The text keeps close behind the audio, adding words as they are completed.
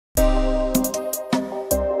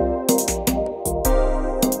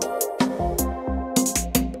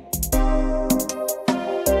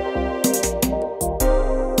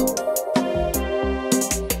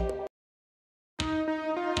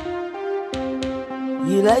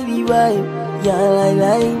You like the vibe, yeah, I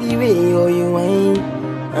like the way how you whine.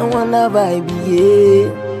 I want that vibe, yeah,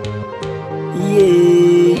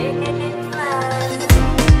 yeah.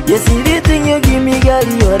 You see the thing you give me, girl,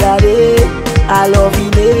 the other day. I love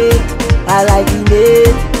it, I like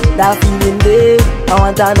it, that feeling day. I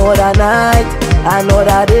want another night,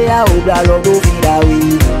 another day. I hope that love don't fade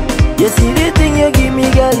away. You see the thing you give me,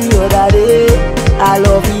 girl, the other day. I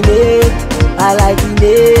love it, I like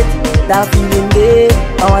it, that feeling day.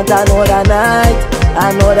 I want another night,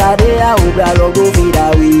 another day. I hope that love don't fade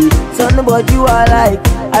away. Something about you I like,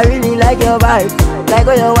 I really like your vibe. Like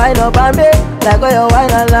how you wine up on me, like how you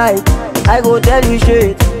wine all night. I go tell you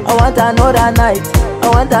straight, I want another night, I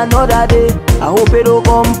want another day. I hope you don't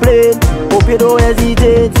complain, hope you don't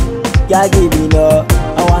hesitate. Yeah, give me no,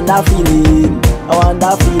 I want that feeling, I want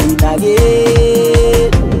that feeling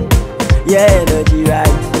again. Your energy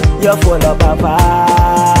right, you're full of a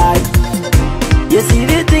vibe. You see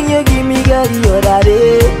the thing you give me, girl, the other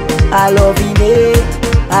day. I love it,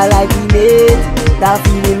 I like it, that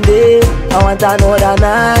feeling day. I want another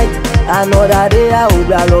night, another day. I hope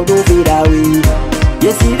that love don't fade away.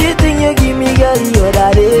 You see the thing you give me, girl, the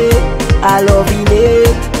other day. I love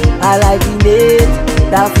it, I like it,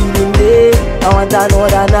 that feeling day. I want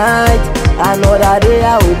another night, another day.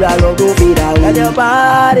 I hope that love don't fade away. Got your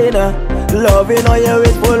body now, loving how you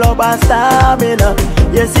is full up and stamina.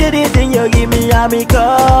 You see the thing you give me, and me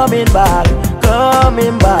coming back,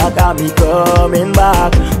 coming back, and me coming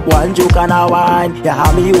back. One joke and a wine, you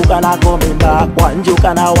have me you can coming back. One joke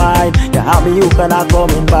and a wine, you have me you can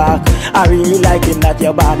coming back. I really like it that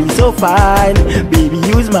your body's so fine, baby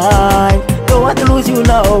use mine. Don't want to lose you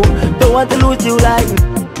now, don't want to lose you like.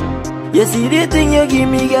 You see the thing you give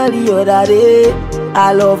me, girl, the other day.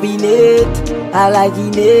 I love it, I like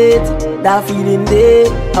it, that feeling day.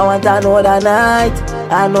 I want another night,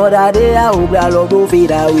 another day. I hope that love don't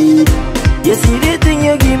fade away. You see the thing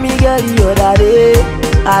you give me, girl, the other day.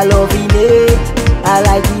 I love it, I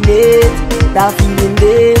like it, that feeling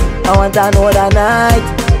day. I want another night,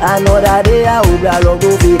 another day. I hope that love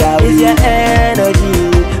don't fade away. It's your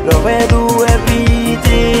energy, love when you do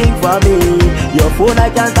everything for me. Your phone I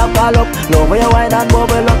can't stop call up, love when you wine and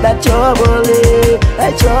bubble up. That trouble,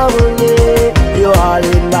 that trouble, you're all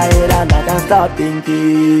in my head and I can't stop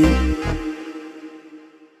thinking.